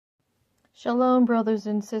Shalom, brothers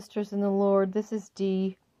and sisters in the Lord. This is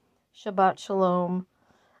Dee. Shabbat Shalom.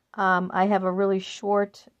 I have a really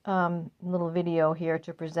short little video here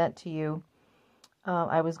to present to you.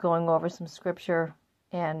 I was going over some scripture,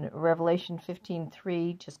 and Revelation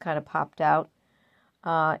 15:3 just kind of popped out.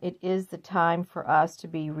 It is the time for us to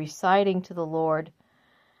be reciting to the Lord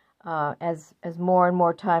as more and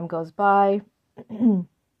more time goes by.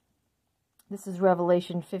 This is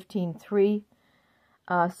Revelation 15:3.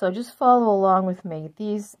 So just follow along with me.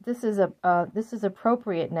 This is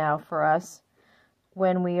appropriate now for us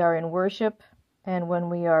when we are in worship and when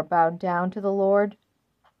we are bowed down to the Lord,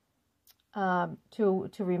 to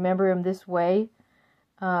remember Him this way.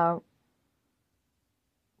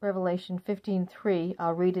 Revelation 15:3.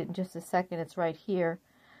 I'll read it in just a second. It's right here,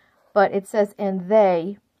 but it says, "And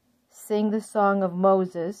they sing the song of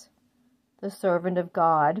Moses, the servant of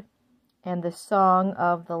God, and the song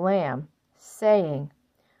of the Lamb, saying."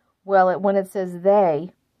 Well, when it says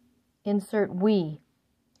they, insert we,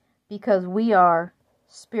 because we are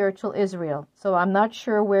spiritual Israel. So I'm not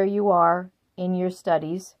sure where you are in your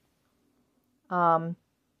studies. Hopefully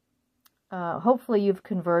you've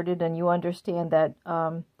converted and you understand that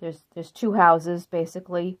there's two houses,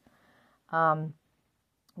 basically.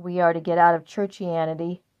 We are to get out of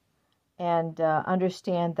churchianity and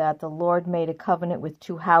understand that the Lord made a covenant with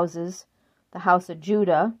two houses, the house of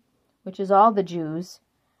Judah, which is all the Jews,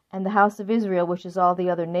 and the house of Israel, which is all the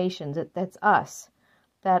other nations. That's us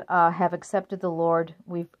that have accepted the Lord.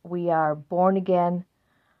 We are born again,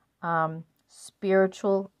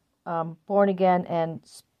 spiritual, born again, and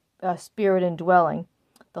spirit indwelling.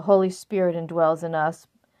 The Holy Spirit indwells in us,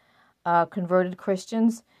 converted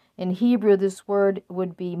Christians. In Hebrew, this word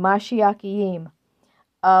would be Mashiachim,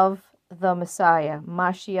 of the Messiah.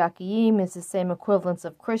 Mashiachim is the same equivalence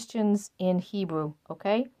of Christians in Hebrew,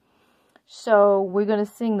 okay? So we're going to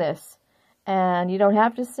sing this, and you don't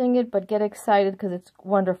have to sing it, but get excited because it's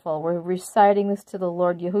wonderful. We're reciting this to the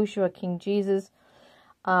Lord Yahushua, King Jesus,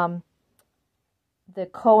 the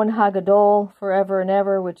Kohen Hagadol forever and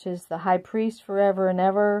ever, which is the high priest forever and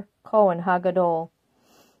ever, Kohen Hagadol,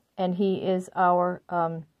 and he is our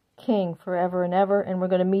king forever and ever, and we're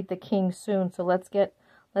going to meet the king soon. So let's get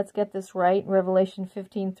this right. Revelation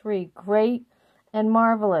 15:3. Great and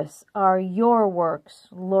marvelous are your works,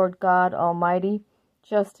 Lord God Almighty,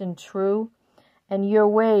 just and true. And your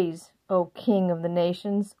ways, O King of the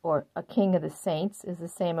nations, or a King of the saints, is the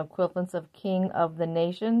same equivalence of King of the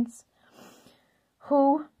nations.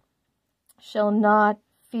 Who shall not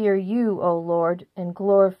fear you, O Lord, and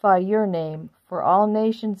glorify your name? For all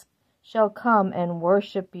nations shall come and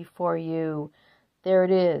worship before you. There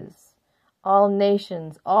it is. All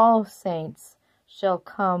nations, all saints shall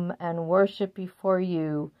come and worship before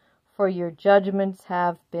you, for your judgments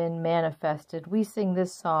have been manifested. We sing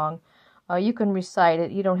this song. You can recite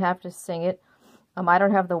it. You don't have to sing it. I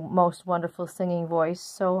don't have the most wonderful singing voice,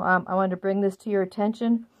 so I want to bring this to your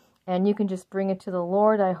attention, and you can just bring it to the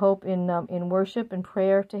Lord, I hope, in worship and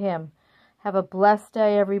prayer to Him. Have a blessed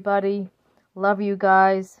day, everybody. Love you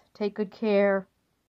guys. Take good care.